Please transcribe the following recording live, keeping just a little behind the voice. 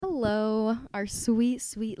Hello, our sweet,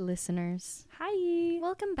 sweet listeners. Hi.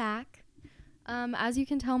 Welcome back. As you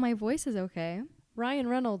can tell, my voice is okay. Ryan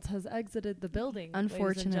Reynolds has exited the building.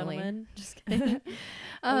 Unfortunately. Ladies and Just kidding.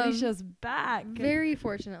 Alicia's back. Very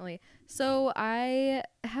fortunately. So I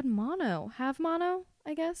had mono,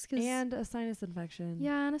 I guess. And a sinus infection.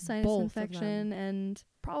 Yeah, and a sinus Both infection. And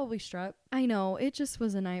probably strep. I know, it just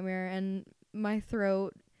was a nightmare. And my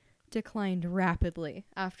throat declined rapidly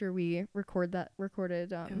after we recorded.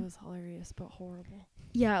 It was hilarious, but horrible.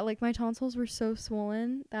 Yeah, like my tonsils were so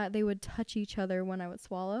swollen that they would touch each other when I would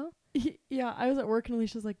swallow. Yeah, I was at work and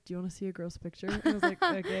Alicia's like, "Do you want to see a gross picture?" And I was like,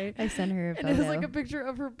 "Okay." I sent her a photo. And it was like a picture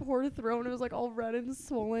of her poor throat, and it was like all red and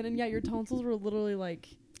swollen. And yeah, your tonsils were literally like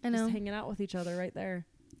just hanging out with each other right there.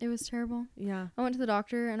 It was terrible. Yeah. I went to the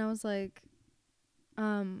doctor and I was like,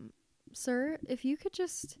 sir, if you could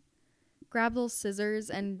just grab those scissors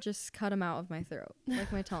and just cut them out of my throat,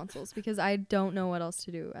 like my tonsils, because I don't know what else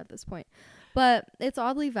to do at this point. But it's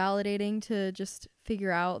oddly validating to just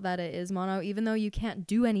figure out that it is mono, even though you can't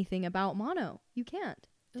do anything about mono. You can't.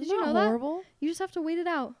 Did you know horrible? that? You just have to wait it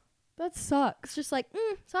out. That sucks. It's just like,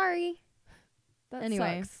 sorry. That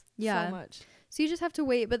anyway, sucks yeah. so much. So you just have to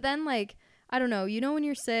wait. But then, like, I don't know, when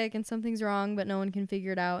you're sick and something's wrong, but no one can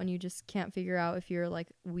figure it out, and you just can't figure out if you're like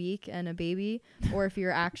weak and a baby or if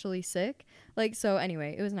you're actually sick. Like, so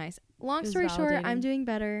anyway, it was nice. Long story short, I'm doing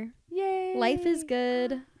better. Yay. Life is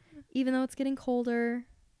good, even though it's getting colder,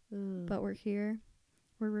 but we're here.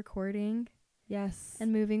 We're recording. Yes.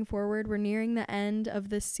 And moving forward. We're nearing the end of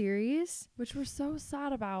this series, which we're so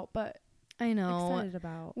sad about, but I know. Excited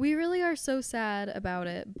about. We really are so sad about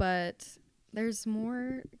it, but there's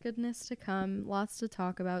more goodness to come, lots to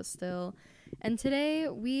talk about still. And today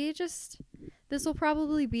this will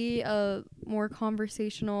probably be a more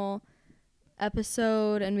conversational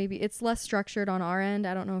episode, and maybe it's less structured on our end.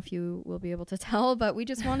 I don't know if you will be able to tell, but we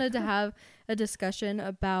just wanted to have a discussion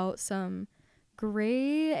about some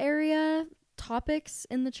gray area topics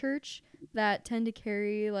in the church that tend to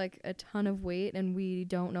carry like a ton of weight, and we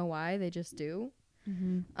don't know why, they just do.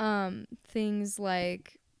 Things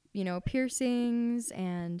like, piercings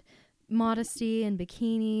and modesty and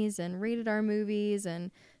bikinis and rated R movies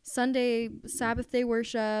and Sunday Sabbath day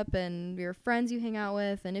worship and your friends you hang out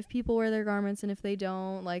with, and if people wear their garments and if they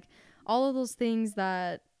don't, like all of those things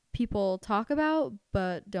that people talk about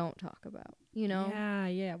but don't talk about,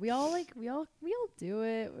 Yeah. We all do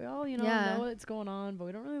it. We all, know what's going on, but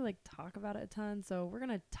we don't really like talk about it a ton. So we're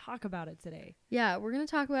going to talk about it today. Yeah, we're going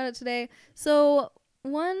to talk about it today. So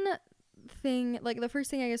one thing, like the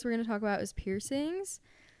first thing I guess we're going to talk about is piercings.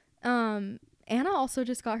 Anna also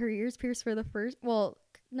just got her ears pierced for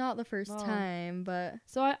not the first time, but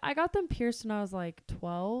so I got them pierced when I was like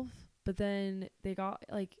 12, but then they got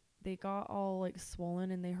all like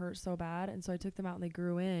swollen and they hurt so bad, and so I took them out and they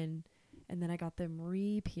grew in, and then I got them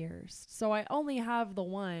re-pierced. So I only have the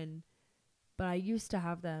one, but I used to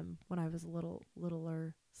have them when I was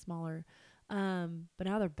littler, smaller. But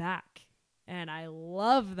now they're back. And I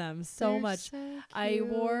love them so much. So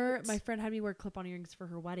my friend had me wear clip-on earrings for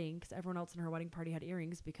her wedding because everyone else in her wedding party had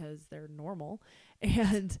earrings because they're normal.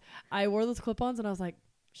 And I wore those clip-ons and I was like,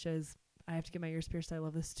 shiz, I have to get my ears pierced. I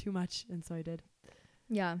love this too much. And so I did.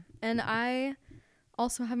 Yeah. And I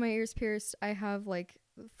also have my ears pierced. I have like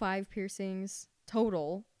 5 piercings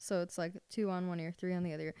total. So it's like 2 on one ear, 3 on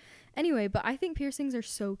the other ear. Anyway, but I think piercings are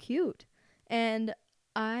so cute. And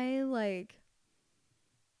I like...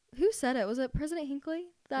 Who said it? Was it President Hinckley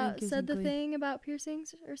that said the thing about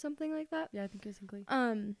piercings or something like that? Yeah, I think it was Hinckley.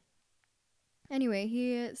 Anyway,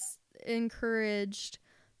 he encouraged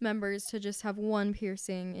members to just have 1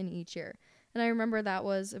 piercing in each ear. And I remember that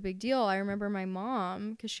was a big deal. I remember my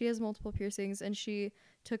mom, because she has multiple piercings, and she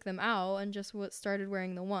took them out and just started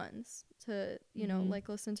wearing the ones to, like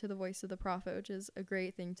listen to the voice of the prophet, which is a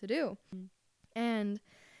great thing to do. And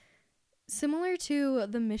similar to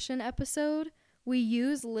the mission episode, we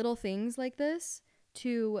use little things like this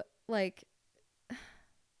to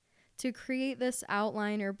create this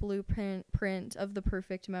outline or blueprint of the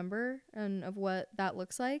perfect member and of what that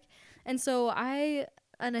looks like. And so I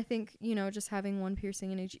think, just having 1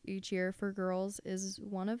 piercing in each ear for girls is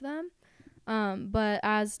one of them. But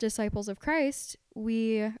as disciples of Christ,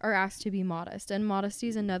 we are asked to be modest, and modesty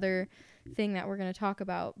is another thing that we're going to talk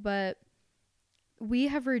about. But we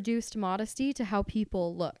have reduced modesty to how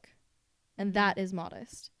people look. And that is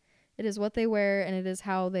modest. It is what they wear, and it is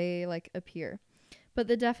how they appear. But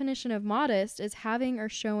the definition of modest is having or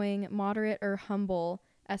showing moderate or humble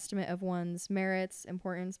estimate of one's merits,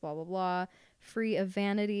 importance, blah, blah, blah, free of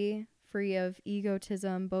vanity, free of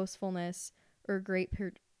egotism, boastfulness, or great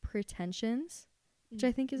pretensions, which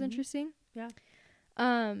I think is interesting. Yeah.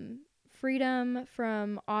 Freedom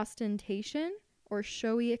from ostentation or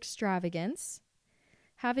showy extravagance.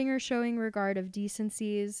 Having or showing regard of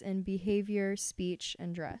decencies in behavior, speech,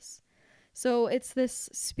 and dress. So it's this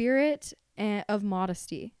spirit of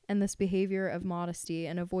modesty and this behavior of modesty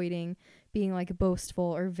and avoiding being like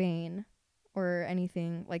boastful or vain or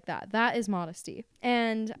anything like that. That is modesty.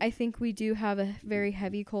 And I think we do have a very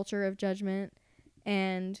heavy culture of judgment,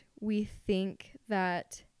 and we think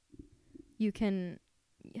that you can,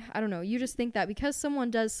 I don't know, you just think that because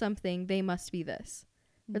someone does something, they must be this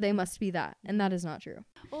or they must be that. And that is not true.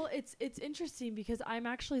 Well, it's interesting because I'm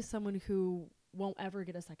actually someone who won't ever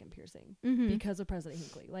get a second piercing because of President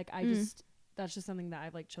Hinckley. Like that's just something that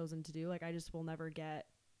I've like chosen to do. Like I just will never get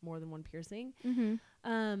more than one piercing.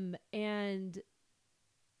 And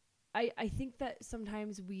I think that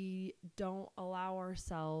sometimes we don't allow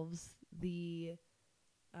ourselves the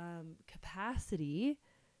capacity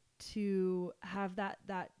to have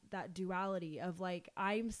that duality of like,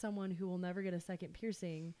 I'm someone who will never get a second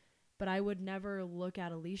piercing, but I would never look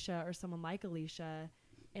at Alicia or someone like Alicia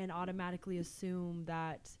and automatically assume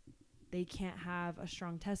that they can't have a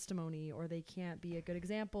strong testimony or they can't be a good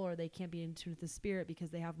example or they can't be in tune with the spirit because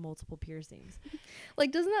they have multiple piercings.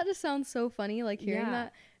 Like, doesn't that just sound so funny? Like hearing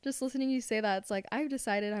that, just listening to you say that, it's like, I've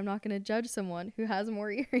decided I'm not going to judge someone who has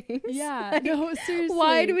more earrings. Yeah. Like, no, seriously.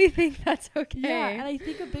 Why do we think that's okay? Yeah. And I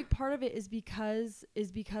think a big part of it is because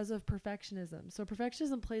of perfectionism. So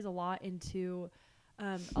perfectionism plays a lot into,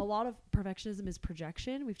 a lot of perfectionism is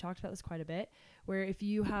projection. We've talked about this quite a bit, where if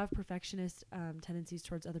you have perfectionist tendencies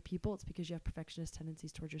towards other people, it's because you have perfectionist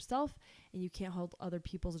tendencies towards yourself, and you can't hold other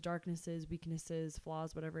people's darknesses, weaknesses,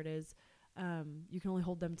 flaws, whatever it is. You can only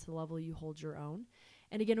hold them to the level you hold your own.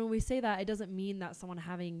 And again, when we say that, it doesn't mean that someone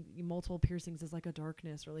having multiple piercings is like a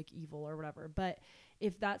darkness or like evil or whatever. But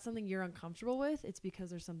if that's something you're uncomfortable with, it's because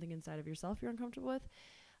there's something inside of yourself you're uncomfortable with.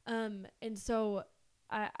 And so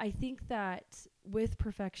I think that with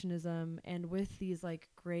perfectionism and with these like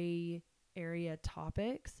gray area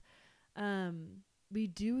topics, we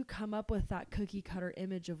do come up with that cookie cutter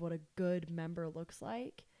image of what a good member looks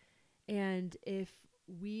like. And if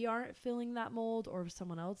we aren't filling that mold, or if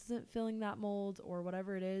someone else isn't filling that mold, or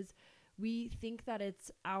whatever it is, we think that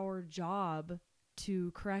it's our job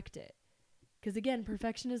to correct it. Because again,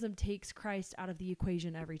 perfectionism takes Christ out of the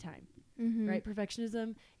equation every time. Right?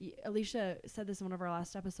 Perfectionism, Alicia said this in one of our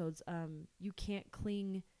last episodes, you can't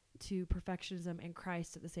cling to perfectionism and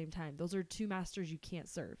Christ at the same time. Those are two masters you can't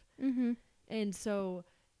serve. And so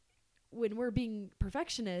when we're being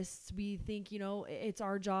perfectionists, we think, it's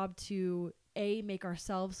our job to A, make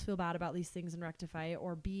ourselves feel bad about these things and rectify it,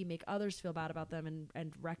 or B, make others feel bad about them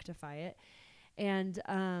and rectify it. And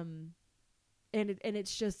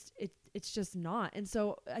it's just not. And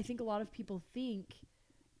so I think a lot of people think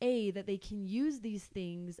A, that they can use these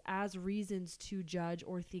things as reasons to judge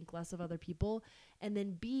or think less of other people. And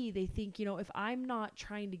then B, they think, if I'm not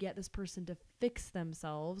trying to get this person to fix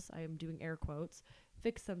themselves, I am doing air quotes,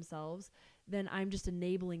 fix themselves, then I'm just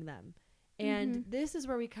enabling them. And this is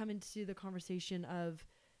where we come into the conversation of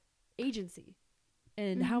agency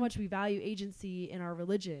and how much we value agency in our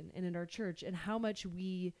religion and in our church, and how much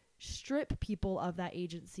we strip people of that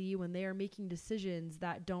agency when they are making decisions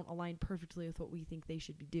that don't align perfectly with what we think they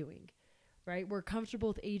should be doing, right? We're comfortable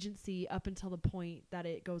with agency up until the point that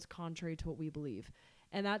it goes contrary to what we believe.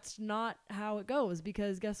 And that's not how it goes,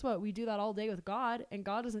 because guess what? We do that all day with God, and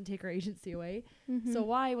God doesn't take our agency away. So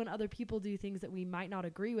why, when other people do things that we might not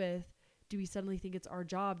agree with, do we suddenly think it's our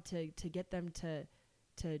job to get them to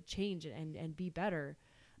change and be better?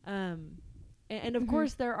 And of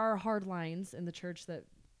course there are hard lines in the church that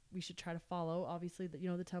we should try to follow. Obviously,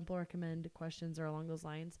 the temple recommend questions are along those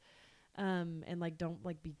lines. And like, don't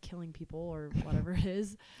like be killing people or whatever it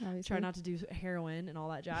is. Obviously. Try not to do heroin and all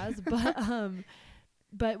that jazz.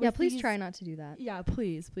 But yeah, please try not to do that. Yeah,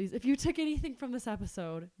 please. If you took anything from this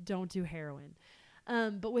episode, don't do heroin.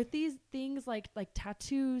 But with these things like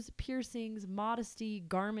tattoos, piercings, modesty,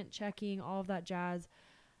 garment checking, all of that jazz,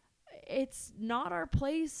 it's not our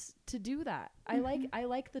place to do that. I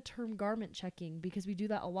like the term garment checking because we do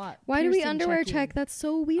that a lot. Why do we underwear check? That's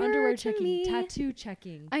so weird. Underwear to checking, me. tattoo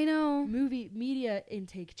checking. I know. Media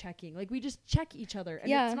intake checking. Like, we just check each other,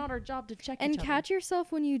 and it's not our job to check each other. And catch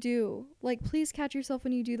yourself when you do. Like, please catch yourself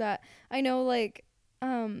when you do that. I know, like,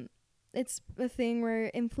 it's a thing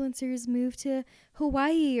where influencers move to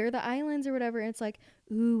Hawaii or the islands or whatever, and it's like,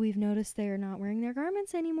 ooh, we've noticed they're not wearing their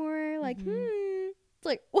garments anymore. Like, It's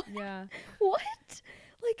like, what? Yeah. What?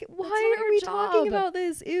 Like, why are we talking about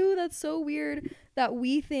this? Ew, that's so weird that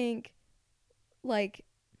we think, like,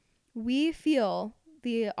 we feel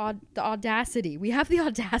the audacity. We have the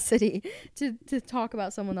audacity to talk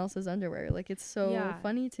about someone else's underwear. Like, it's so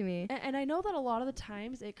funny to me. And I know that a lot of the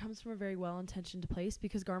times it comes from a very well-intentioned place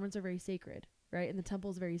because garments are very sacred, right? And the temple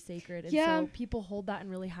is very sacred. And so people hold that in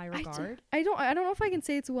really high regard. I don't know if I can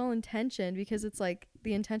say it's well-intentioned, because it's like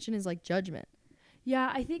the intention is like judgment.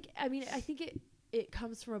 Yeah, I think it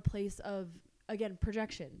comes from a place of, again,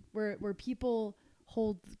 projection, where people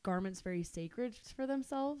hold garments very sacred for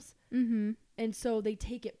themselves. Mm-hmm. And so they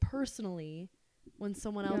take it personally when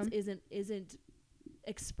someone else isn't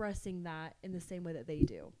expressing that in the same way that they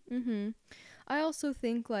do. Mm-hmm. I also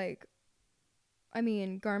think, like, I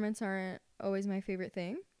mean, garments aren't always my favorite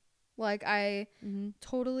thing. Like, I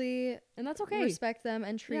totally, and that's okay, respect them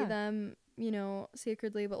and treat them, you know,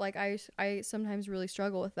 sacredly, but like I sometimes really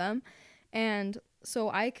struggle with them. And so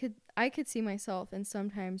I could see myself in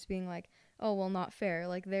sometimes being like, oh, well, not fair.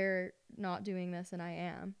 Like, they're not doing this and I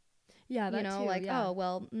am. Yeah, that, you know, too, like, oh,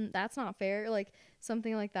 well, that's not fair. Like,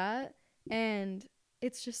 something like that. And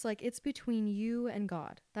it's just like, it's between you and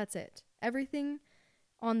God. That's it. Everything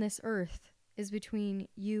on this earth is between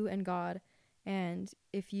you and God. And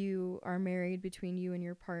if you are married, between you and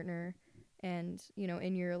your partner, and, you know,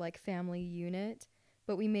 in your like family unit,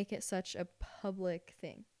 but we make it such a public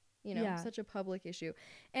thing, you know, such a public issue.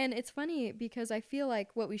 And it's funny because I feel like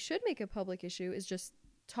what we should make a public issue is just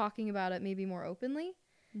talking about it maybe more openly,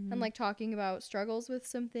 and like talking about struggles with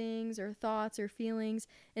some things or thoughts or feelings,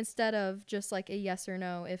 instead of just like a yes or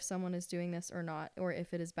no if someone is doing this or not, or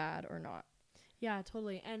if it is bad or not. Yeah,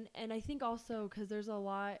 totally. And I think also, because there's a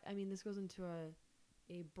lot, I mean, this goes into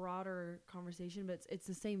a broader conversation, but it's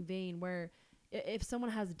the same vein where if someone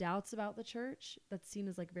has doubts about the church, that's seen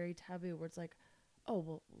as like very taboo, where it's like, oh,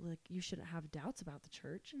 well, like, you shouldn't have doubts about the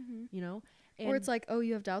church, you know? And or it's like, oh,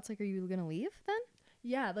 you have doubts, like, are you gonna leave then?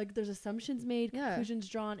 Yeah, like, there's assumptions made, conclusions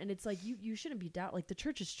drawn, and it's like, you shouldn't be like, the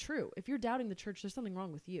church is true. If you're doubting the church, there's something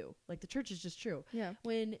wrong with you. Like, the church is just true. Yeah.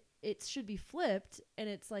 When it should be flipped, and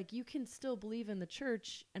it's like, you can still believe in the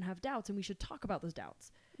church and have doubts, and we should talk about those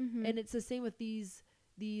doubts. And it's the same with these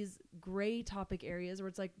gray topic areas where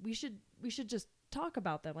it's like, we should just talk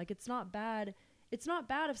about them. Like, it's not bad. It's not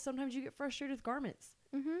bad if sometimes you get frustrated with garments.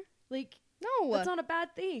 Like, no, that's not a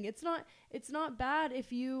bad thing. It's not bad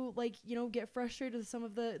if you, like, you know, get frustrated with some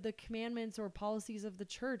of the commandments or policies of the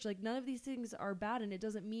church. Like, none of these things are bad, and it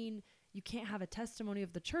doesn't mean you can't have a testimony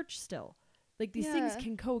of the church still. Like, these things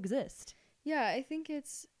can coexist. Yeah, I think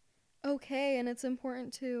it's okay, and it's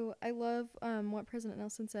important to, I love what President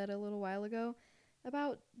Nelson said a little while ago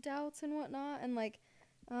about doubts and whatnot, and like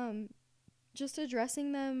just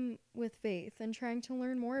addressing them with faith and trying to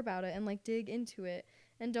learn more about it and like dig into it,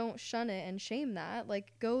 and don't shun it and shame that.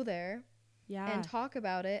 Like, go there and talk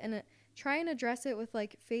about it, and try and address it with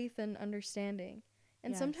like faith and understanding.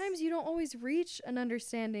 And sometimes you don't always reach an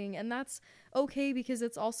understanding, and that's okay, because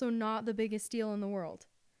it's also not the biggest deal in the world.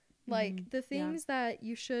 Like, the things that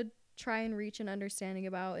you should try and reach an understanding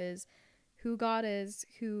about is who God is,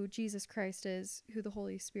 who Jesus Christ is, who the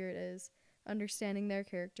Holy Spirit is, understanding their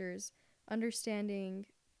characters, understanding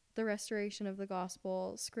the restoration of the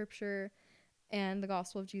gospel, scripture, and the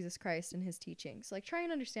gospel of Jesus Christ and his teachings. Like, try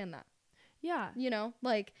and understand that. Yeah. You know,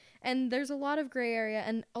 like, and there's a lot of gray area,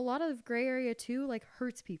 and a lot of gray area too, like,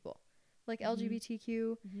 hurts people, like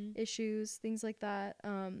LGBTQ issues, things like that.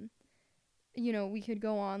 You know, we could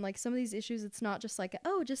go on, like, some of these issues, it's not just like,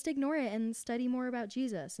 oh, just ignore it and study more about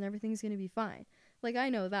Jesus and everything's going to be fine. Like, I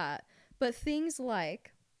know that. But things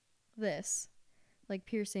like this, like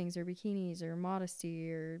piercings or bikinis or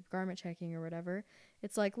modesty or garment checking or whatever,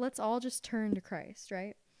 it's like, let's all just turn to Christ,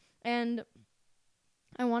 right? And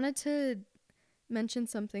I wanted to mention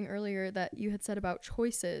something earlier that you had said about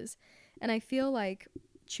choices. And I feel like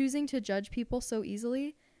choosing to judge people so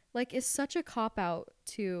easily, like, is such a cop-out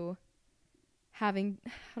to having,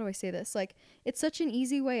 how do I say this? Like, it's such an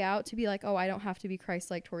easy way out to be like, oh, I don't have to be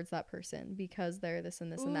Christ-like towards that person because they're this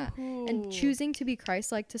and this and that. And choosing to be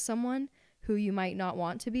Christ-like to someone who you might not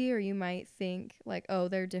want to be, or you might think like, oh,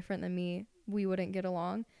 they're different than me, we wouldn't get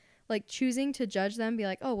along. Like, choosing to judge them, be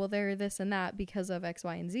like, oh, well, they're this and that because of X,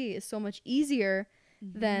 Y, and Z, is so much easier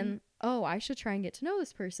than, oh, I should try and get to know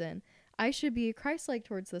this person. I should be Christ-like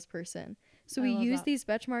towards this person. So we use these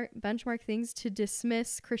benchmark things to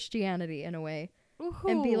dismiss Christianity in a way.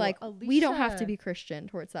 And be like, Alicia, we don't have to be Christian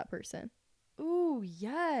towards that person. Ooh,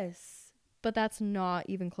 yes. But that's not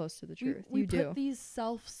even close to the truth. We put these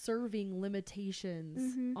self-serving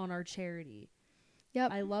limitations on our charity.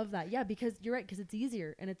 Yep. I love that. Yeah, because you're right, because it's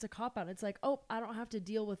easier and it's a cop-out. It's like, oh, I don't have to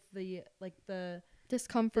deal with the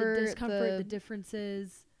discomfort, the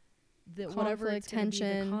differences, the whatever it's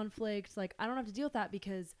tension, the conflict. Like, I don't have to deal with that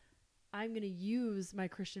because I'm going to use my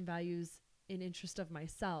Christian values in interest of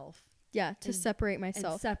myself. Yeah, to separate And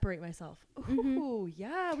myself. separate myself. Ooh,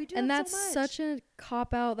 yeah, we do and that that's so much. such a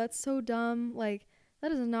cop out. That's so dumb. Like,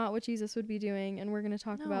 that is not what Jesus would be doing, and we're going to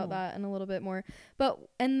talk about that in a little bit more.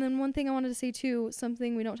 And then one thing I wanted to say too,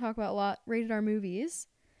 something we don't talk about a lot, rated R movies.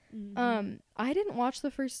 I didn't watch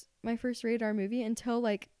my first rated R movie until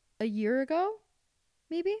like a year ago,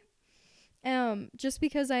 maybe. Just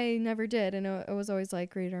because I never did, and it was always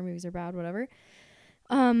like rated R movies are bad, whatever.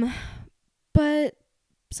 But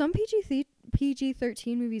some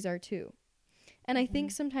PG-13 movies are too. And I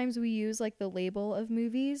think sometimes we use like the label of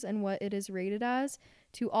movies and what it is rated as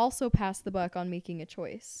to also pass the buck on making a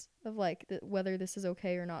choice of like whether this is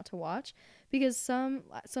okay or not to watch. Because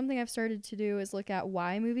something I've started to do is look at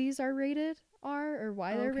why movies are rated R, or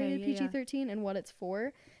why they're rated PG-13 and what it's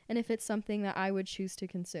for, and if it's something that I would choose to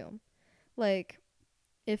consume. Like,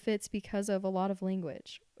 if it's because of a lot of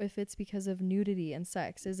language, if it's because of nudity and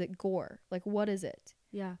sex, is it gore? Like, what is it?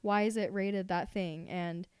 Yeah. Why is it rated that thing?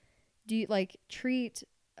 And do you like treat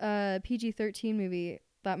a PG-13 movie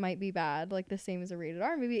that might be bad like the same as a rated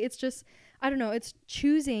R movie? It's just, I don't know, it's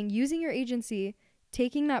using your agency,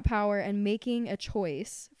 taking that power and making a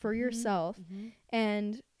choice for yourself.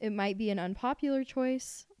 And it might be an unpopular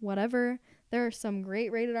choice, whatever. There are some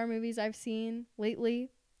great rated R movies I've seen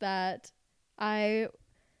lately that I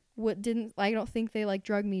don't think they like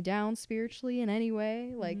drug me down spiritually in any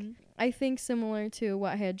way. Like, I think similar to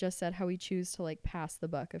what I had just said, how we choose to like pass the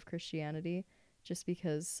buck of Christianity just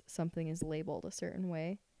because something is labeled a certain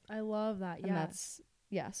way. I love that. And that's,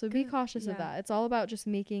 so be cautious of that. It's all about just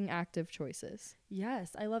making active choices.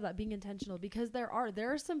 Yes, I love that, being intentional, because there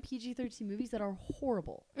are some PG-13 movies that are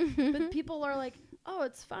horrible. But people are like, "Oh,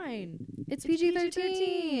 it's fine. It's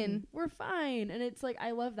PG-13. We're fine." And it's like,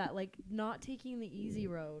 I love that, like not taking the easy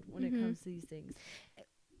road when it comes to these things.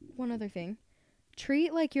 One other thing.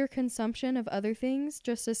 Treat like your consumption of other things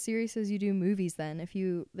just as serious as you do movies then, if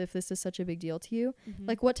this is such a big deal to you.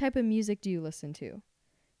 Like, what type of music do you listen to?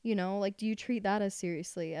 You know, like, do you treat that as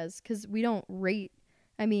seriously as, because we don't rate,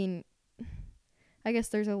 I mean, I guess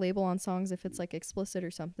there's a label on songs if it's like explicit or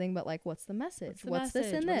something, but like, what's the message? What's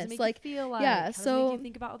this and What does this? it make Like, you feel like? yeah, How so does it make you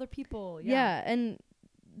think about other people? Yeah, and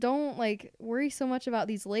don't like worry so much about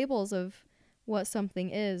these labels of what something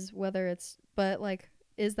is, but like,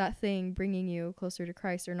 is that thing bringing you closer to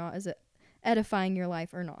Christ or not? Is it edifying your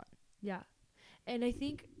life or not? Yeah. And I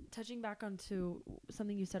think, touching back onto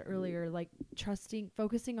something you said earlier, like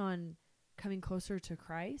focusing on coming closer to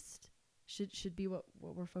Christ should be what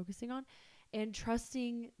we're focusing on, and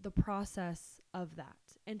trusting the process of that,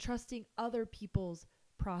 and trusting other people's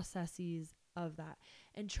processes of that,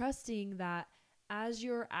 and trusting that as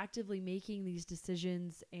you're actively making these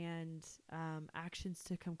decisions and actions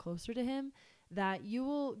to come closer to Him, that you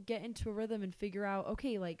will get into a rhythm and figure out,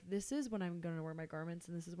 okay, like, this is when I'm going to wear my garments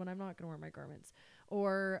and this is when I'm not going to wear my garments.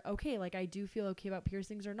 Or, okay, like, I do feel okay about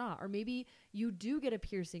piercings or not. Or maybe you do get a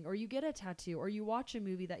piercing, or you get a tattoo, or you watch a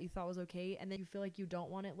movie that you thought was okay and then you feel like you don't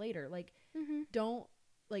want it later. Like, don't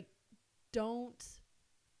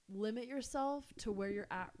limit yourself to where you're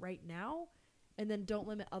at right now, and then don't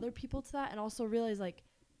limit other people to that. And also realize, like,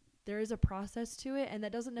 there is a process to it, and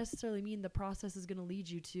that doesn't necessarily mean the process is going to lead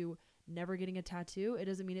you to never getting a tattoo. It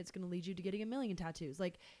doesn't mean it's going to lead you to getting 1 million tattoos.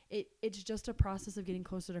 Like, it's just a process of getting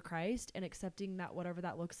closer to Christ and accepting that whatever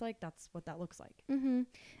that looks like, that's what that looks like.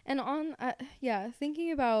 And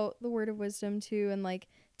thinking about the word of wisdom too, and like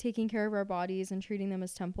taking care of our bodies and treating them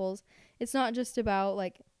as temples. It's not just about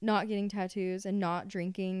like not getting tattoos and not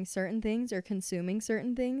drinking certain things or consuming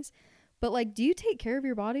certain things, but like, do you take care of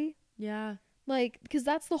your body? Yeah. Like, because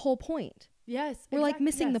that's the whole point. Yes. We're like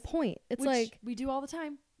missing the point. It's which like we do all the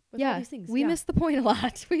time. With all these things. We miss the point a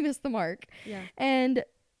lot. We miss the mark. Yeah. And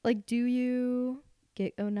like, do you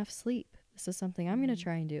get enough sleep? This is something I'm going to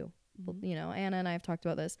try and do. You know, Anna and I have talked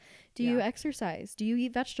about this. Do you exercise? Do you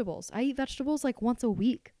eat vegetables? I eat vegetables like once a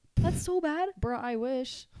week. That's so bad. Bruh, I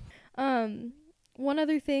wish. One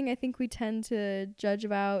other thing I think we tend to judge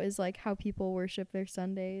about is like how people worship their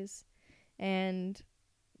Sundays. And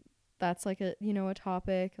that's like a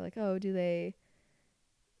topic, like, oh, do they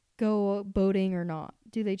go boating or not?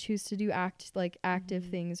 Do they choose to do active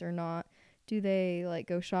things or not? Do they like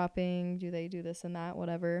go shopping? Do they do this and that,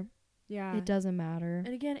 whatever? Yeah. It doesn't matter.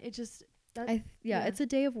 And again, it just it's a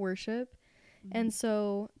day of worship. And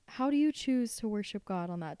so how do you choose to worship God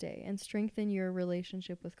on that day and strengthen your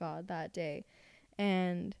relationship with God that day?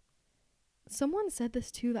 And someone said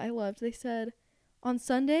this too that I loved. They said, on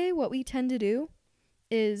Sunday, what we tend to do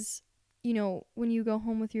is, when you go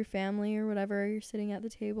home with your family or whatever, you're sitting at the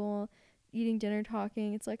table, eating dinner,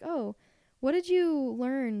 talking, it's like, oh, what did you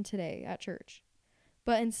learn today at church?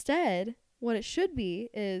 But instead, what it should be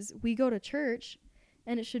is we go to church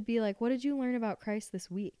and it should be like, what did you learn about Christ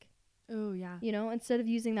this week? Oh, yeah. You know, instead of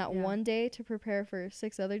using that one day to prepare for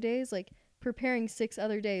 6 other days, like preparing 6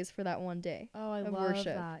 other days for that one day. Oh, I of love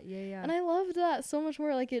worship. that. Yeah, yeah. And I loved that so much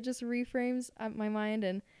more. Like, it just reframes my mind.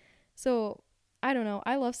 And so, I don't know.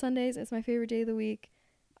 I love Sundays. It's my favorite day of the week.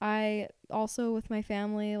 I also, with my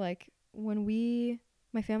family, like,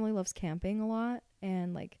 my family loves camping a lot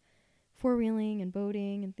and, like, four-wheeling and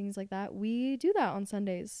boating and things like that. We do that on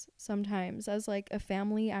Sundays sometimes as, like, a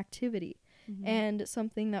family activity and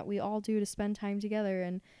something that we all do to spend time together.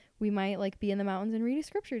 And we might, like, be in the mountains and read a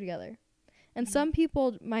scripture together. And some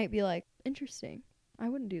people might be like, interesting. I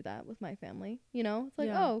wouldn't do that with my family. You know, it's like,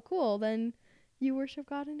 oh, cool. Then you worship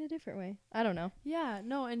God in a different way. I don't know. Yeah,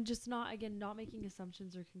 no, and just not making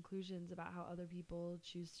assumptions or conclusions about how other people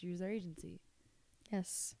choose to use their agency.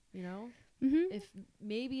 Yes. You know? Mm-hmm.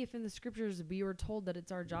 If in the scriptures we were told that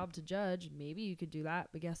it's our job to judge, maybe you could do that.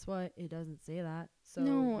 But guess what? It doesn't say that. So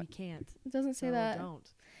we can't. It doesn't say that. Don't.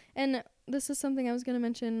 And this is something I was going to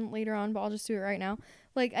mention later on, but I'll just do it right now.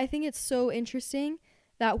 Like, I think it's so interesting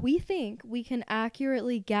that we think we can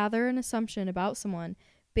accurately gather an assumption about someone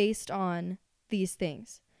based on these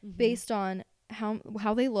things, based on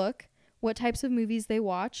how they look, what types of movies they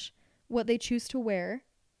watch, what they choose to wear.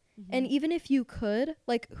 And even if you could,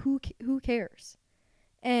 like, who cares?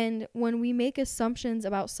 And when we make assumptions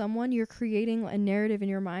about someone, you're creating a narrative in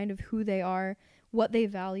your mind of who they are, what they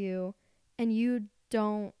value, and you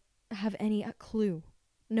don't have any clue,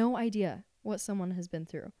 no idea what someone has been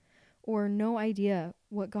through, or no idea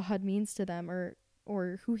what God means to them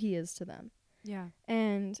or who he is to them. Yeah.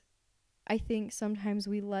 And I think sometimes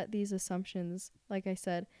we let these assumptions, like I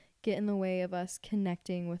said, get in the way of us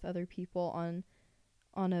connecting with other people on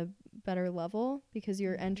a better level, because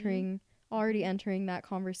you're already entering that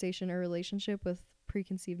conversation or relationship with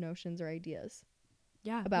preconceived notions or ideas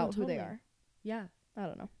about who they are. Yeah. I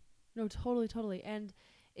don't know. No, totally. And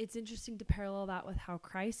it's interesting to parallel that with how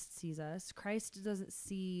Christ sees us. Christ doesn't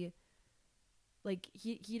see, like,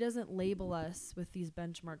 he doesn't label us with these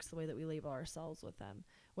benchmarks the way that we label ourselves with them,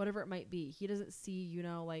 whatever it might be. He doesn't see, you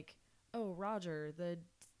know, like, oh, Roger, the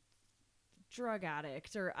drug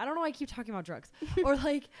addict, or I don't know why I keep talking about drugs, or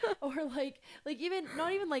like even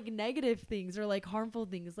not even like negative things or like harmful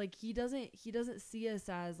things. Like he doesn't see us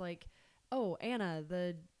as like, oh, Anna,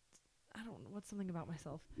 I don't know, what's something about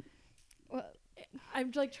myself. Well,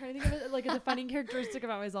 I'm like trying to think of it like a defining characteristic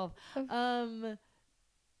about myself. Who am I?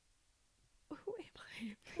 What do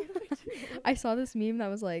I do? I saw this meme that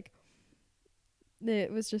was like,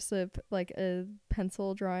 it was just a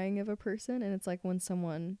pencil drawing of a person, and it's like when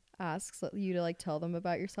someone asks you to like tell them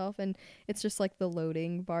about yourself, and it's just like the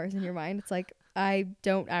loading bars in your mind. It's like, I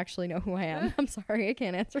don't actually know who I am. I'm sorry, I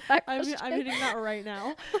can't answer that question. I'm hitting that right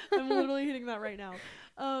now. I'm literally hitting that right now.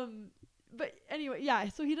 But anyway, yeah,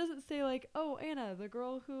 so he doesn't say like, oh, Anna, the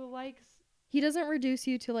girl who likes. He doesn't reduce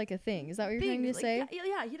you to like a thing. Is that what you're trying to say?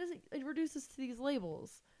 Yeah, he doesn't reduce us to these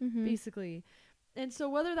labels, basically. And so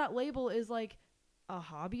whether that label is like a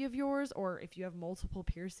hobby of yours, or if you have multiple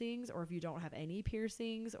piercings, or if you don't have any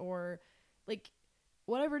piercings, or like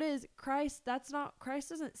whatever it is, Christ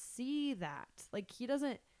doesn't see that. Like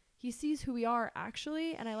he sees who we are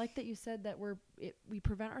actually. And I like that you said that we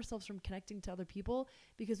prevent ourselves from connecting to other people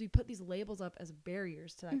because we put these labels up as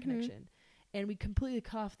barriers to that connection, and we completely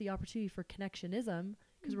cut off the opportunity for connectionism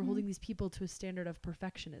because we're holding these people to a standard of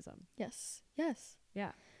perfectionism. Yes.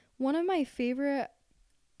 Yeah. One of my favorite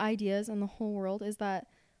ideas in the whole world is that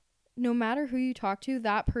no matter who you talk to,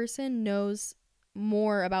 that person knows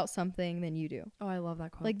more about something than you do. Oh, I love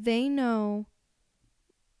that quote. Like, they know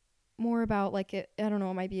more about, like, I don't know,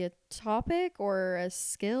 it might be a topic or a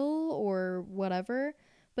skill or whatever,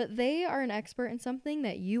 but they are an expert in something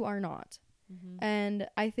that you are not. And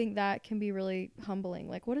I think that can be really humbling.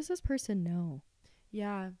 Like, what does this person know?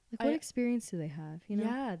 Yeah. Like, what experience do they have? You know?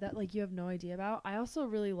 Yeah, that like you have no idea about. I also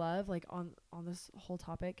really love, like, on this whole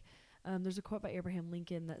topic, there's a quote by Abraham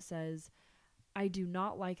Lincoln that says, "I do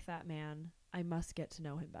not like that man. I must get to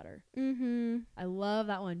know him better." I love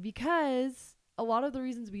that one, because a lot of the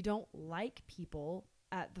reasons we don't like people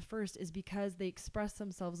at the first is because they express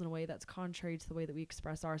themselves in a way that's contrary to the way that we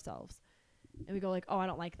express ourselves. And we go like, oh, I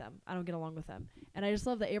don't like them. I don't get along with them. And I just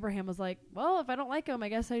love that Abraham was like, well, if I don't like them, I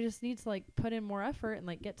guess I just need to like put in more effort and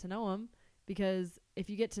like get to know them. Because if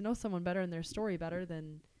you get to know someone better and their story better,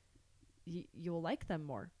 then you'll like them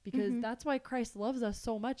more. Because that's why Christ loves us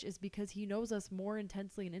so much, is because he knows us more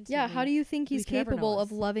intensely and intimately. Yeah, how do you think he's capable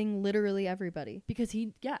of loving literally everybody? Because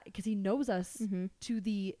he knows us to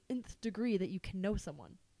the nth degree that you can know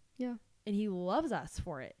someone. Yeah. and he loves us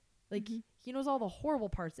for it. Like Mhm. he knows all the horrible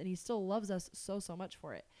parts and he still loves us so much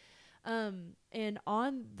for it. And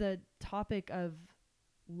on the topic of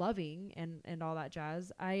loving and all that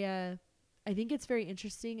jazz, I think it's very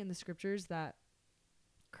interesting in the scriptures that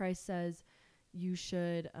Christ says you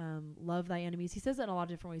should love thy enemies. He says that in a lot of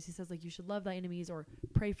different ways. He says like you should love thy enemies or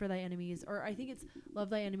pray for thy enemies, or I think it's love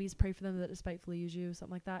thy enemies, pray for them that despitefully use you,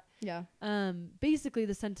 something like that. Yeah. Basically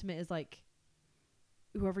the sentiment is like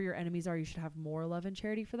whoever your enemies are, you should have more love and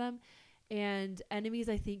charity for them. And enemies,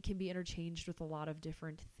 I think, can be interchanged with a lot of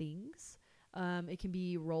different things. It can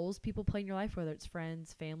be roles people play in your life, whether it's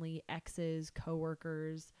friends, family, exes,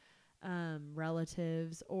 coworkers,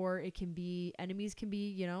 relatives, or it can be enemies can be,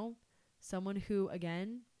 you know, someone who,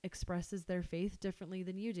 again, expresses their faith differently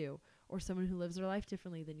than you do, or someone who lives their life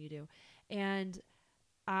differently than you do. And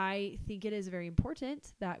I think it is very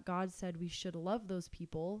important that God said we should love those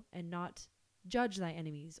people and not judge thy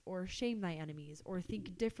enemies or shame thy enemies or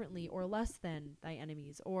think differently or less than thy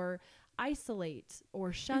enemies or isolate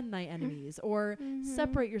or shun thy enemies or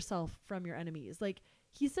separate yourself from your enemies. Like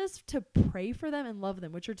he says to pray for them and love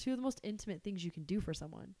them, which are two of the most intimate things you can do for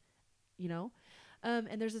someone, you know?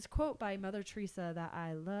 And there's this quote by Mother Teresa that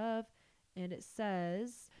I love, and it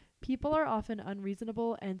says, people are often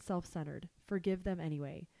unreasonable and self-centered. Forgive them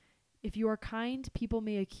anyway. If you are kind, people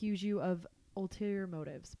may accuse you of ulterior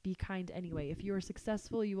motives. Be kind anyway. If you are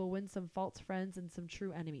successful, you will win some false friends and some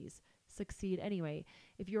true enemies. Succeed anyway.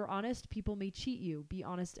 If you are honest, people may cheat you. Be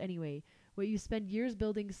honest anyway. What you spend years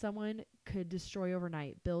building, someone could destroy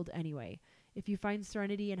overnight. Build anyway. If you find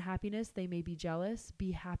serenity and happiness, they may be jealous.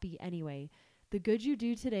 Be happy anyway. The good you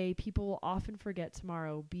do today, people will often forget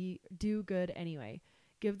tomorrow. Do good anyway.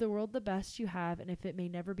 Give the world the best you have, and if it may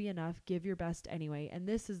never be enough, give your best anyway. And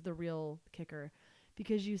this is the real kicker.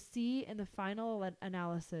 Because you see in the final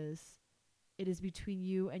analysis, it is between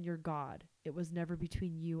you and your God. It was never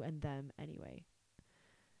between you and them anyway.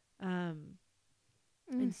 And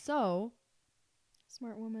so,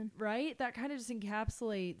 smart woman, right? That kind of just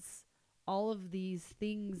encapsulates all of these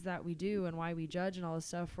things that we do and why we judge and all this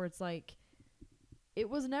stuff, where it's like, it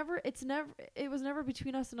was never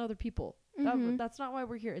between us and other people. That's not why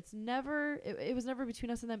we're here. It was never between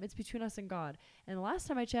us and them. It's between us and God. And the last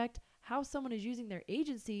time I checked, how someone is using their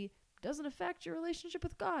agency doesn't affect your relationship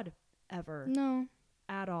with God ever. No.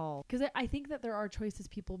 At all. Because I think that there are choices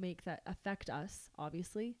people make that affect us,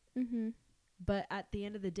 obviously. But at the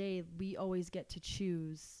end of the day, we always get to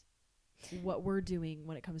choose what we're doing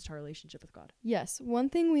when it comes to our relationship with God. Yes. One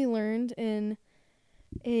thing we learned in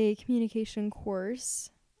a communication course,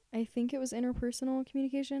 I think it was interpersonal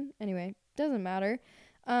communication. Anyway, doesn't matter.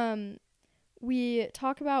 We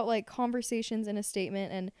talk about like conversations in a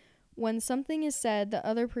statement, and when something is said, the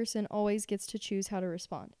other person always gets to choose how to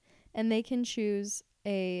respond. And they can choose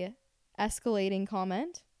a escalating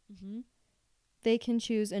comment. They can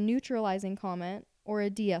choose a neutralizing comment or a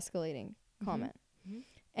de-escalating comment.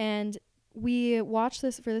 And we watched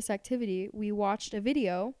this for this activity. We watched a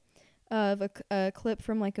video of a clip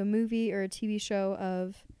from like a movie or a TV show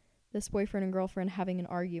of this boyfriend and girlfriend having an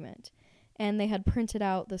argument. And they had printed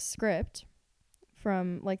out the script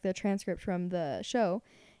from like the transcript from the show.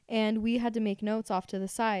 And we had to make notes off to the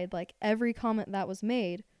side, like every comment that was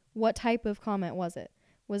made, what type of comment was it?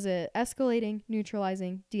 Was it escalating,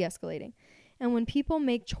 neutralizing, de-escalating? And when people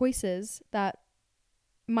make choices that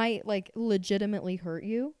might like legitimately hurt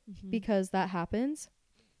you, because that happens,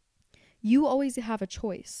 you always have a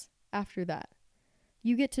choice after that.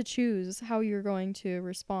 You get to choose how you're going to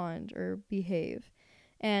respond or behave.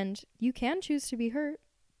 And you can choose to be hurt,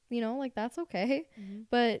 you know, like that's okay.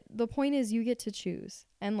 But the point is you get to choose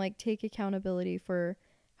and like take accountability for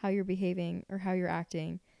how you're behaving or how you're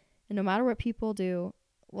acting. And no matter what people do,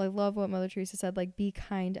 I love what Mother Teresa said, like be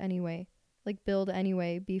kind anyway, like build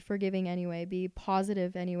anyway, be forgiving anyway, be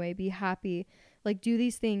positive anyway, be happy, like do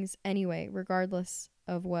these things anyway, regardless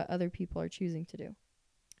of what other people are choosing to do.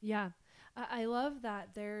 Yeah. I love that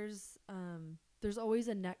there's always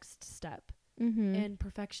a next step. And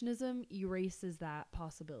perfectionism erases that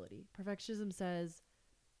possibility. Perfectionism says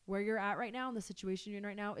where you're at right now and the situation you're in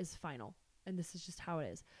right now is final. And this is just how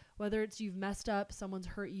it is. Whether it's you've messed up, someone's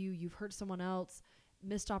hurt you, you've hurt someone else,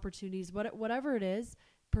 missed opportunities, whatever it is,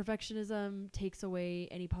 perfectionism takes away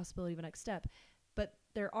any possibility of a next step. But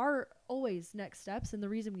there are always next steps. And the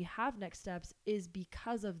reason we have next steps is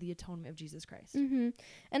because of the atonement of Jesus Christ. And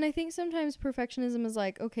I think sometimes perfectionism is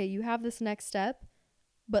like, okay, you have this next step,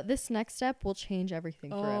 but this next step will change everything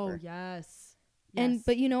forever. Oh, yes.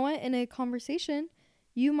 But you know what? In a conversation,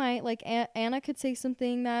 you might, like, Anna could say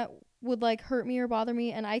something that would, like, hurt me or bother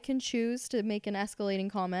me, and I can choose to make an escalating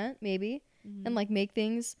comment, maybe, and, like, make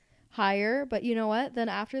things higher, but you know what? Then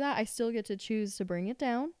after that, I still get to choose to bring it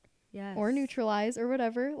down Yes. or neutralize or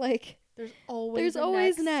whatever. Like, There's there's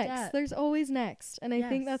always next. step. There's always next. And I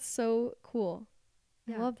think Yes. that's so cool.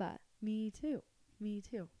 Yeah. I love that. Me too. Me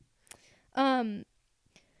too.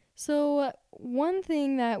 So one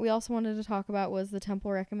thing that we also wanted to talk about was the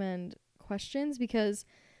temple recommend questions, because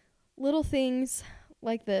little things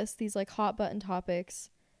like this, these like hot button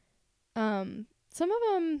topics, some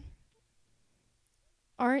of them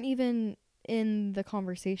aren't even in the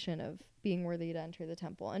conversation of being worthy to enter the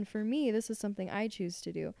temple. And for me, this is something I choose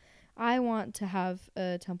to do. I want to have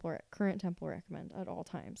a current temple recommend at all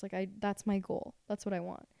times. Like, that's my goal. That's what I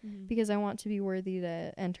want, because I want to be worthy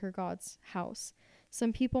to enter God's house.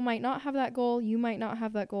 Some people might not have that goal. You might not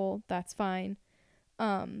have that goal. That's fine.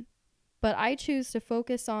 But I choose to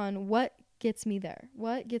focus on what gets me there,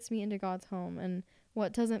 what gets me into God's home, and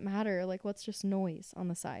what doesn't matter, like what's just noise on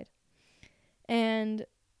the side. And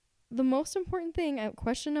the most important thing,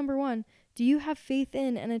 question number 1, do you have faith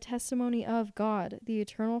in and a testimony of God, the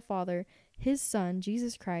eternal Father, his Son,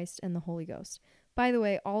 Jesus Christ, and the Holy Ghost? By the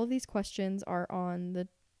way, all of these questions are on the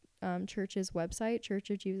church's website,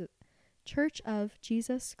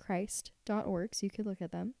 churchofjesuschrist.org, so you could look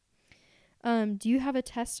at them. Do you have a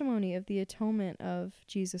testimony of the atonement of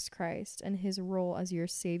Jesus Christ and his role as your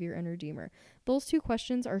Savior and Redeemer? Those 2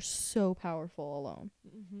 questions are so powerful alone.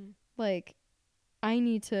 Like, I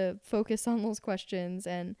need to focus on those questions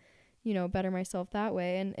and, you know, better myself that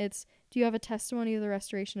way. And it's, do you have a testimony of the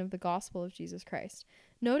restoration of the gospel of Jesus Christ?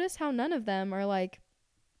 Notice how none of them are like,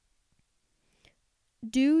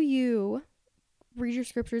 do you read your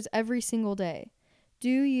scriptures every single day? Do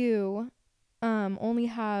you only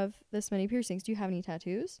have this many piercings? Do you have any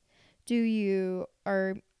tattoos? Are you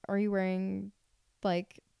wearing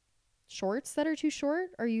like shorts that are too short?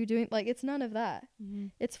 Are you doing, like, it's none of that.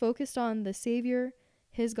 It's focused on the Savior,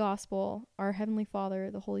 his gospel, our Heavenly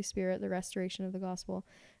Father, the Holy Spirit, the restoration of the gospel.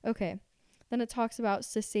 Okay. Then it talks about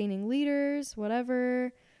sustaining leaders,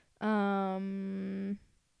 whatever. Other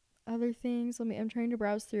things. I'm trying to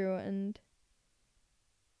browse through and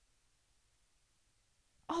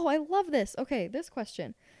oh, I love this. Okay, this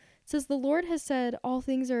question. It says, the Lord has said all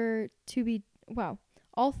things are to be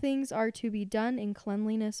done in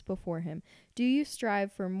cleanliness before him. Do you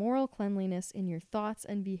strive for moral cleanliness in your thoughts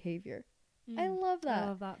and behavior? I love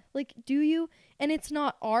that. Like, do you, and it's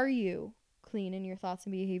not, are you clean in your thoughts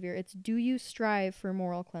and behavior? It's, do you strive for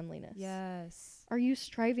moral cleanliness? Yes. Are you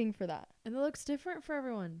striving for that? And it looks different for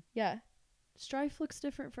everyone. Yeah. Strife looks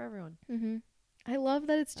different for everyone. I love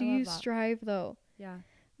that it's, do you strive though? Yeah.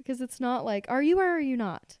 Because it's not like, are you or are you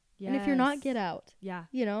not? Yes. And if you're not, get out. Yeah.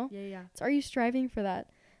 You know? Yeah. It's, are you striving for that?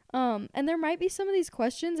 And there might be some of these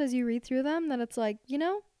questions as you read through them that it's like, you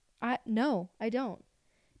know, I don't.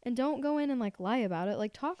 And don't go in and like lie about it.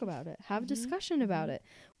 Like, talk about it. Have discussion about it.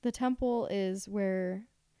 The temple is where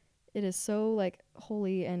it is so like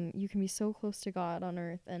holy, and you can be so close to God on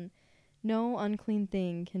earth, and no unclean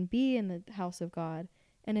thing can be in the house of God.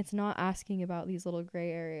 And it's not asking about these little gray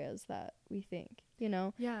areas that we think, you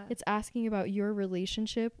know? Yeah. It's asking about your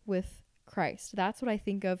relationship with Christ. That's what I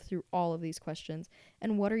think of through all of these questions.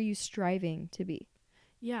 And what are you striving to be?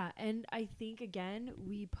 Yeah. And I think, again,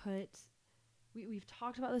 we've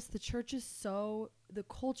talked about this. The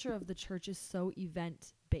culture of the church is so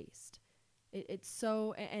event based. It's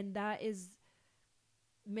so, and that is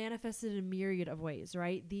manifested in a myriad of ways,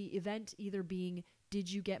 right? The event either being, did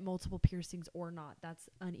you get multiple piercings or not? That's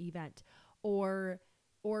an event. Or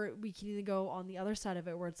we can even go on the other side of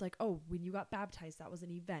it where it's like, oh, when you got baptized, that was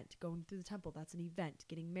an event. Going through the temple, that's an event.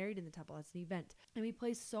 Getting married in the temple, that's an event. And we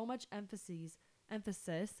place so much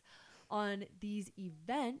emphasis on these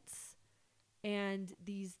events and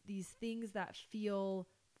these things that feel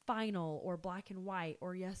final or black and white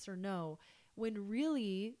or yes or no, when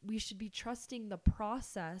really we should be trusting the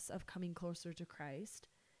process of coming closer to Christ.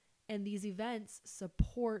 And these events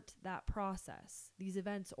support that process, these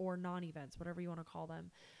events or non-events, whatever you want to call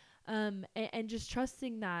them. And just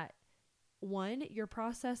trusting that, one, your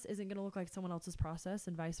process isn't going to look like someone else's process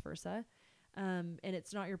and vice versa. And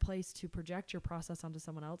it's not your place to project your process onto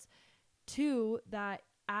someone else. Two, that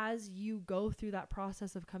as you go through that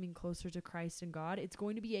process of coming closer to Christ and God, it's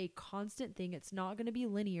going to be a constant thing. It's not going to be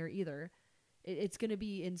linear either. It's going to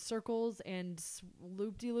be in circles and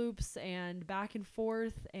loop-de-loops and back and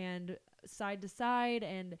forth and side to side.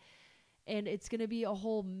 And it's going to be a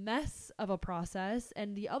whole mess of a process.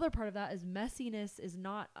 And the other part of that is messiness is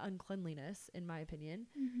not uncleanliness, in my opinion.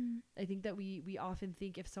 I think that we often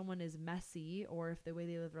think if someone is messy or if the way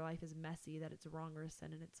they live their life is messy, that it's wrong or a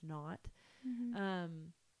sin, and it's not.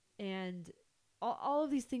 And all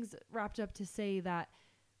of these things wrapped up to say that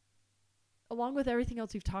along with everything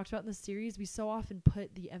else we've talked about in this series, we so often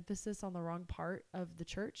put the emphasis on the wrong part of the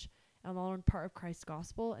church, on the wrong part of Christ's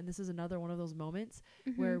gospel. And this is another one of those moments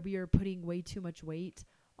where we are putting way too much weight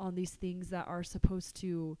on these things that are supposed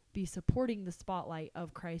to be supporting the spotlight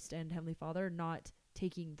of Christ and Heavenly Father, not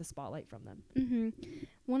taking the spotlight from them.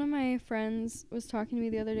 One of my friends was talking to me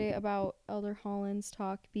the other day about Elder Holland's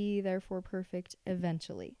talk, Be Therefore Perfect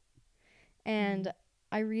Eventually. And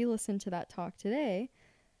I re-listened to that talk today,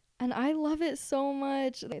 and I love it so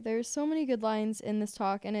much. There's so many good lines in this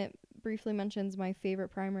talk, and it briefly mentions my favorite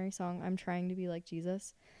primary song, I'm Trying to Be Like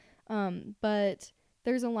Jesus. But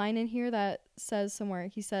there's a line in here that says somewhere,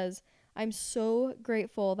 he says, I'm so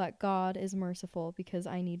grateful that God is merciful because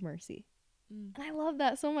I need mercy. And I love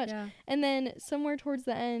that so much. Yeah. And then somewhere towards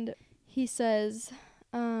the end, he says,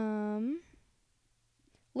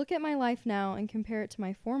 look at my life now and compare it to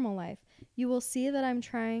my former life. You will see that I'm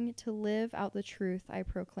trying to live out the truth I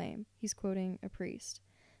proclaim. He's quoting a priest.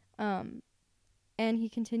 And he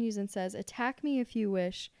continues and says, attack me if you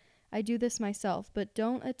wish. I do this myself, but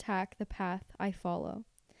don't attack the path I follow.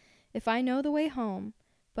 If I know the way home,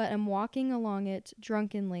 but am walking along it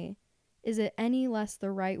drunkenly, is it any less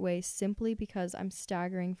the right way simply because I'm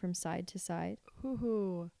staggering from side to side?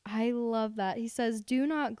 Ooh. I love that. He says, do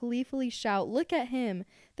not gleefully shout, look at him.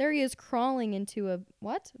 There he is crawling into a,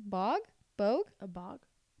 what? Bog? Bogue? A bog?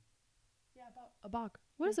 Yeah, a bog.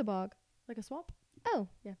 What is a bog? Like a swamp? Oh.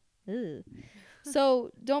 Yeah. Ugh.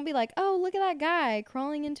 So don't be like, oh, look at that guy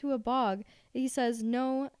crawling into a bog. He says,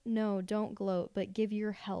 no, don't gloat, but give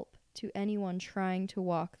your help to anyone trying to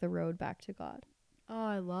walk the road back to God. Oh,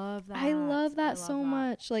 I love that. I love that so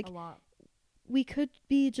much. Like, a lot. We could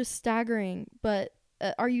be just staggering, but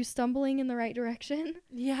are you stumbling in the right direction?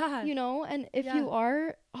 Yeah. You know, and if you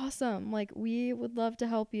are, awesome. Like, we would love to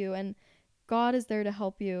help you, and God is there to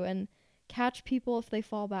help you and catch people if they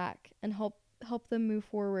fall back and help them move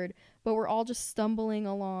forward. But we're all just stumbling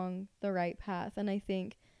along the right path. And I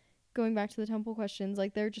think going back to the temple questions,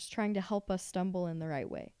 like, they're just trying to help us stumble in the right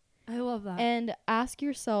way. I love that. And ask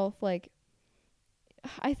yourself, like,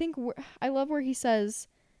 I think I love where he says,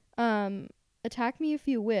 attack me if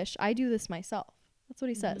you wish. I do this myself. That's what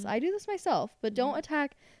he says. I do this myself, but don't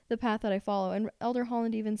attack the path that I follow. And Elder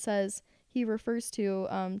Holland even says, he refers to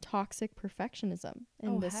toxic perfectionism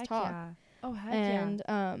in this talk. Yeah. Oh, heck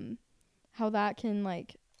and how that can,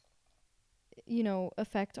 like, you know,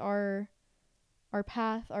 affect our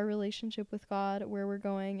path, our relationship with God, where we're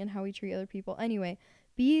going, and how we treat other people. Anyway,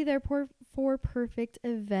 be therefore perfect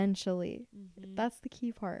eventually. That's the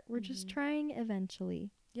key part. We're just trying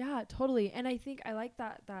eventually. Yeah, totally. And I think I like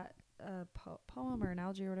that poem or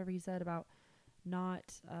analogy or whatever he said about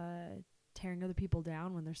not tearing other people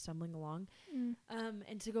down when they're stumbling along.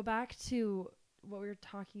 And to go back to what we were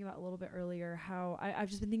talking about a little bit earlier, how I've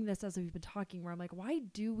just been thinking this as we've been talking, where I'm like, why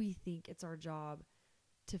do we think it's our job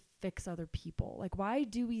to fix other people? Like, why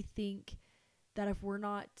do we think that if we're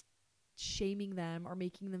not shaming them or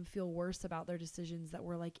making them feel worse about their decisions, that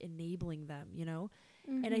we're like enabling them, you know?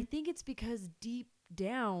 And I think it's because deep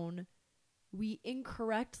down we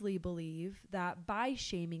incorrectly believe that by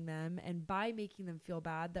shaming them and by making them feel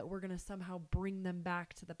bad, that we're going to somehow bring them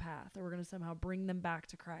back to the path, or we're going to somehow bring them back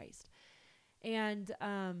to Christ. And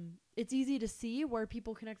it's easy to see where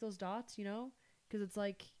people connect those dots, you know, because it's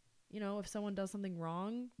like, you know, if someone does something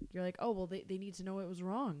wrong, you're like, oh, well, they need to know it was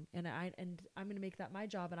wrong. And I'm going to make that my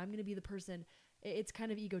job, and I'm going to be the person. It's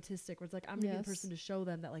kind of egotistic where it's like, I'm going to be the person to show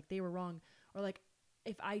them that, like, they were wrong. Or like,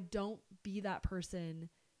 if I don't be that person,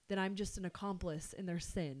 then I'm just an accomplice in their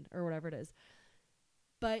sin or whatever it is.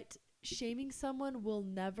 But shaming someone will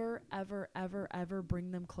never, ever, ever, ever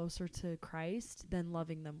bring them closer to Christ than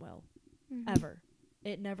loving them will. Ever.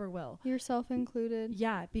 It never will. Yourself included.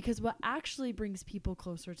 Yeah, because what actually brings people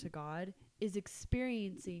closer to God is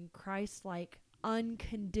experiencing Christ-like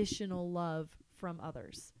unconditional love from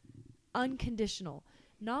others. Unconditional.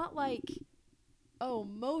 Not like, oh,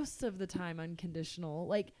 most of the time unconditional.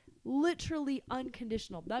 Like, literally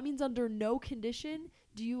unconditional. That means under no condition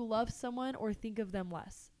do you love someone or think of them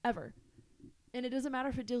less. Ever. And it doesn't matter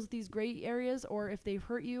if it deals with these gray areas or if they've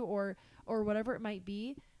hurt you or whatever it might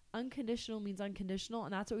be. Unconditional means unconditional,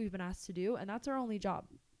 and that's what we've been asked to do, and that's our only job.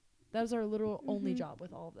 That was our literal only job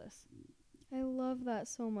with all of this. I love that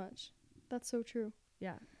so much. That's so true.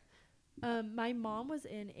 Yeah. My mom was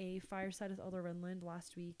in a fireside with Elder Renland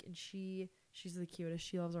last week, and she's the cutest.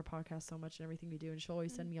 She loves our podcast so much and everything we do, and she'll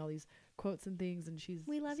always send me all these quotes and things, and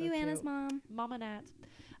We love so you, cute. Anna's mom. Mama Nat.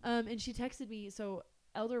 And she texted me, so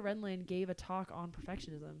Elder Renland gave a talk on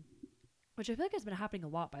perfectionism, which I feel like has been happening a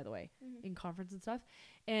lot, by the way, in conference and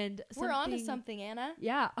And we're on to something, Anna.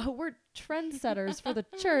 Yeah, we're trendsetters for the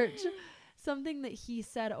church. something that he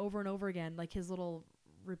said over and over again, like his little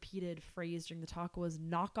repeated phrase during the talk was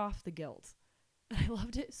knock off the guilt. And I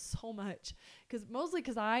loved it so much mostly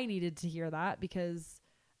because I needed to hear that because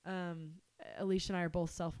Alicia and I are both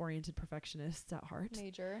self-oriented perfectionists at heart.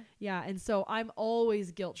 Major. Yeah. And so I'm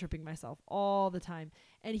always guilt tripping myself all the time.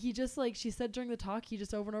 And he just like, she said during the talk, he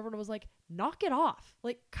just over and over and was like, knock it off,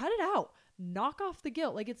 like cut it out, knock off the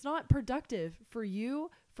guilt. Like it's not productive for you,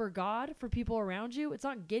 for God, for people around you. It's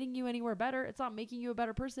not getting you anywhere better. It's not making you a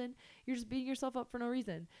better person. You're just beating yourself up for no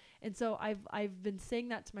reason. And so I've been saying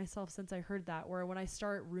that to myself since I heard that, where when I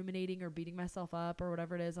start ruminating or beating myself up or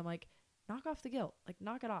whatever it is, I'm like, knock off the guilt, like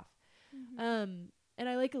knock it off. Mm-hmm. And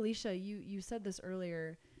I like Alicia, you said this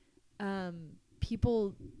earlier.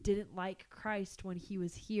 People didn't like Christ when he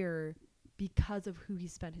was here because of who he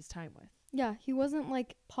spent his time with. Yeah, he wasn't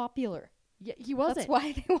like popular. Yeah, he wasn't. That's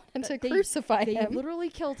why they wanted to crucify him. They literally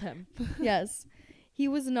killed him. Yes. He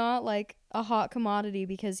was not like a hot commodity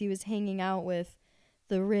because he was hanging out with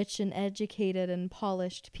the rich and educated and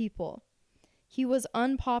polished people. He was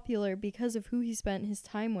unpopular because of who he spent his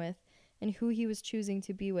time with and who he was choosing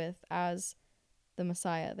to be with as the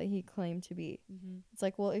Messiah that he claimed to be. Mm-hmm. It's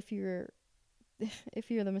like, well, if you're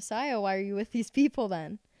the Messiah, why are you with these people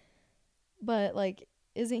then? But like,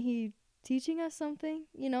 isn't he teaching us something?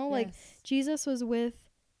 You know, yes. Like Jesus was with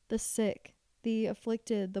the sick, the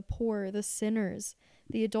afflicted, the poor, the sinners,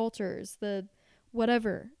 the adulterers, the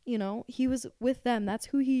whatever, you know, he was with them. That's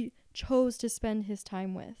who he chose to spend his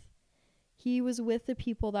time with. He was with the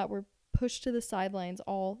people that were pushed to the sidelines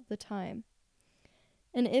all the time.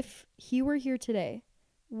 And if he were here today,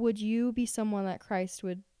 would you be someone that Christ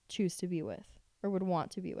would choose to be with or would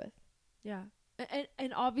want to be with? Yeah.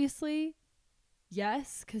 And obviously,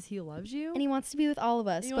 yes, because he loves you. And he wants to be with all of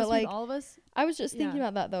us. But like, all of us. I was just thinking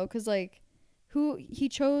about that though, because like, he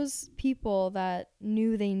chose people that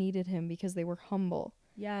knew they needed him because they were humble.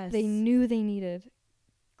 Yes. They knew they needed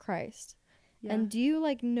Christ. Yeah. And do you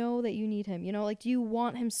like know that you need him? You know, like, do you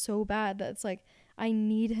want him so bad that it's like, I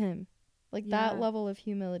need him? Like that level of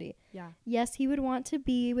humility. Yeah. Yes, he would want to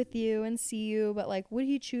be with you and see you, but like, would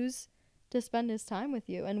he choose to spend his time with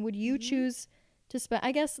you? And would you choose to spend,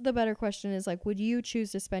 I guess the better question is like, would you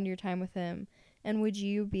choose to spend your time with him? And would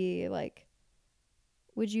you be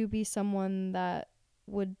someone that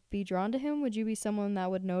would be drawn to him? Would you be someone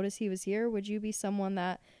that would notice he was here? Would you be someone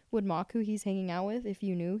that would mock who he's hanging out with if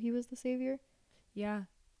you knew he was the savior? Yeah.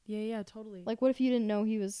 Yeah, totally. Like, what if you didn't know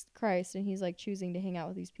he was Christ and he's like choosing to hang out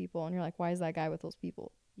with these people and you're like, why is that guy with those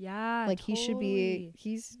people? Yeah, like totally. He should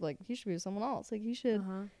be with someone else. Like he shouldn't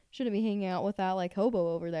be hanging out with that like hobo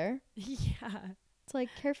over there. Yeah. It's like,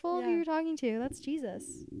 careful who you're talking to. That's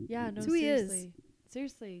Jesus. Yeah, no, that's who seriously. He is.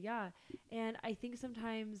 Seriously, yeah. And I think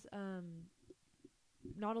sometimes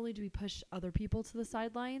not only do we push other people to the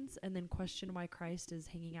sidelines and then question why Christ is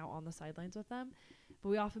hanging out on the sidelines with them, but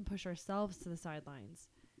we often push ourselves to the sidelines.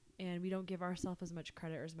 And we don't give ourselves as much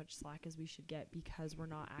credit or as much slack as we should get because we're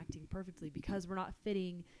not acting perfectly, because we're not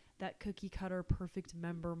fitting that cookie cutter perfect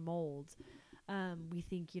member mold. We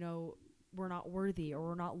think, you know, we're not worthy or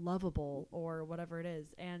we're not lovable or whatever it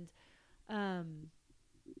is. And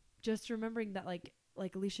just remembering that, like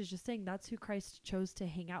Alicia's just saying, that's who Christ chose to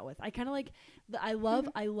hang out with. I kind of like, I love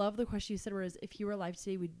the question you said, whereas if he were alive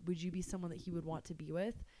today, would you be someone that he would want to be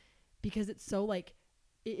with? Because it's so like,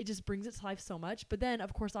 it just brings it to life so much. But then,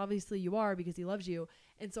 of course, obviously you are, because he loves you.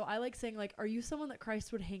 And so I like saying, like, are you someone that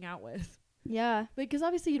Christ would hang out with? Yeah. Like, because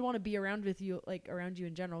obviously he'd want to be around you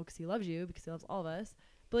in general, because he loves you, because he loves all of us.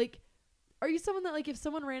 But, like, are you someone that, like, if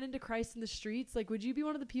someone ran into Christ in the streets, like, would you be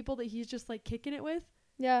one of the people that he's just, like, kicking it with?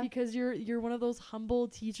 Yeah. Because you're one of those humble,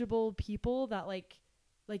 teachable people that, like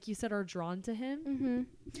you said, are drawn to him.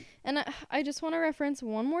 Mm-hmm. And I just want to reference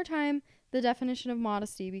one more time the definition of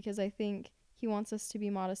modesty, because I think he wants us to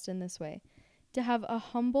be modest in this way. To have a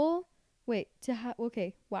humble...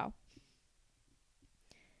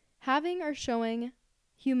 Having or showing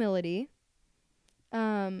humility,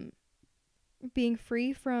 being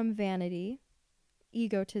free from vanity,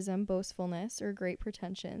 egotism, boastfulness, or great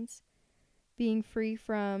pretensions, being free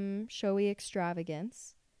from showy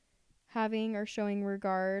extravagance, having or showing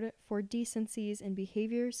regard for decencies in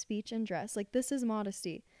behavior, speech, and dress. Like, this is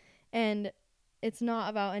modesty. And it's not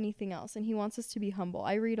about anything else. And he wants us to be humble.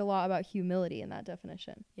 I read a lot about humility in that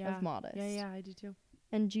definition of modest. Yeah, I do too.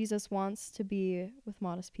 And Jesus wants to be with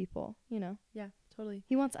modest people, you know? Yeah, totally.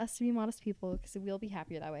 He wants us to be modest people because we'll be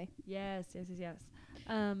happier that way. Yes.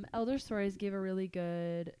 Elder Soares gave a really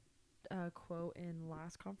good quote in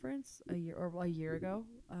last conference a year ago,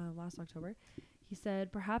 last October. He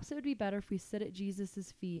said, perhaps it would be better if we sit at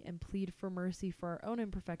Jesus' feet and plead for mercy for our own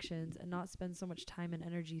imperfections and not spend so much time and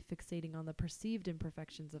energy fixating on the perceived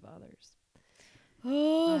imperfections of others.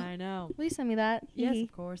 Oh, I know. please send me that. Yes,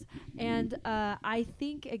 of course. And I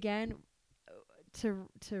think, again, to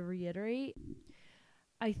reiterate,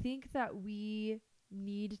 I think that we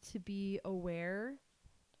need to be aware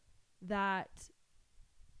that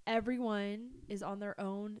everyone is on their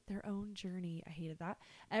own journey. I hated that.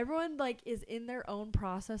 Everyone is in their own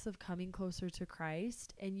process of coming closer to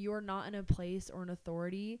Christ, and you're not in a place or an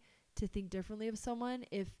authority to think differently of someone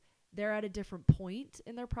if they're at a different point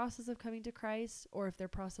in their process of coming to Christ, or if their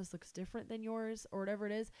process looks different than yours, or whatever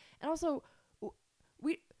it is. And also,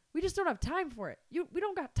 we just don't have time for it. We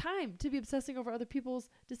don't got time to be obsessing over other people's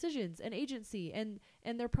decisions and agency and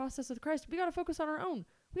their process with Christ. We got to focus on our own.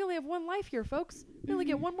 We only have one life here, folks. We only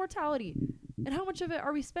get one mortality. And how much of it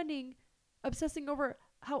are we spending obsessing over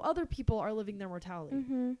how other people are living their mortality?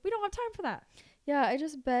 We don't have time for that. Yeah, I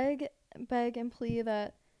just beg and plea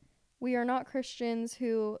that we are not Christians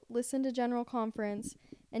who listen to General Conference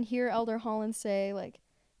and hear Elder Holland say,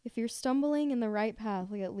 if you're stumbling in the right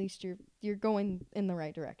path, at least you're going in the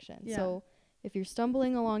right direction. Yeah. So if you're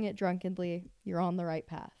stumbling along it drunkenly, you're on the right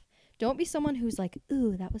path. Don't be someone who's like,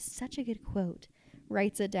 ooh, that was such a good quote,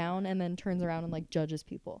 writes it down, and then turns around and judges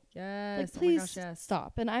people. Yes. Please oh my gosh, yes.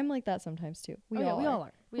 stop. And I'm like that sometimes too. We all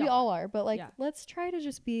are. We all are. But Yeah. let's try to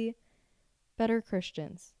just be better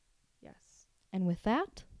Christians. Yes. And with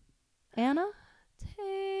that, Anna,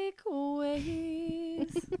 takeaways.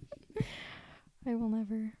 I will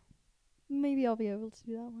never. Maybe I'll be able to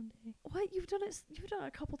do that one day. What? You've done it a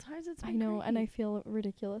couple times. It's I know, and I feel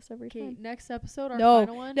ridiculous every time. Next episode, our No,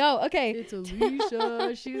 final one. no, okay. It's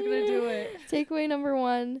Alicia. She's gonna do it. Takeaway number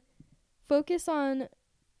 1: focus on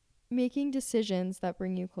making decisions that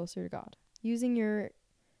bring you closer to God. Using your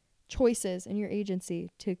choices and your agency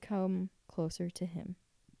to come closer to Him.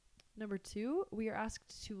 Number 2, we are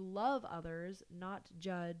asked to love others, not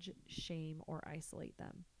judge, shame, or isolate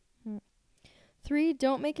them. 3,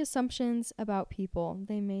 don't make assumptions about people.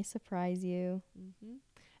 They may surprise you.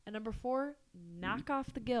 And number 4, knock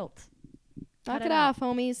off the guilt. Knock it off,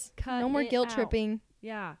 homies. Cut no more it guilt out. tripping.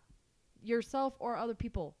 Yeah. Yourself or other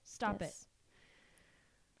people. Stop it. Yes.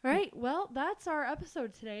 All right. Well, that's our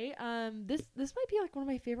episode today. This might be one of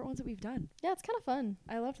my favorite ones that we've done. Yeah, it's kind of fun.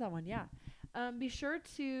 I loved that one. Yeah. Be sure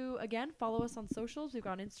to, again, follow us on socials. We've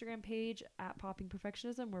got an Instagram page at Popping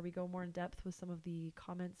Perfectionism where we go more in depth with some of the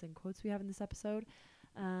comments and quotes we have in this episode.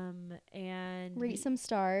 And Rate some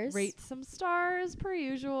stars. Rate some stars per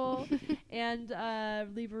usual. And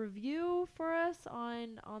leave a review for us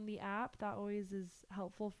on the app. That always is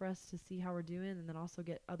helpful for us to see how we're doing, and then also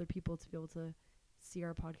get other people to be able to see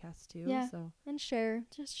our podcast too. Yeah. So And share.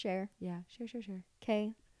 Just share. yeah, share.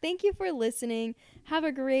 Okay. Thank you for listening. Have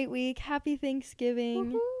a great week. Happy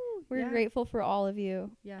Thanksgiving. Woohoo! We're Yeah. grateful for all of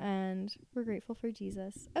you. Yeah. And we're grateful for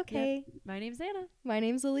Jesus. Okay. My name's Anna. My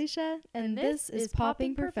name's Alicia, and this is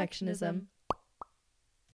Popping Perfectionism.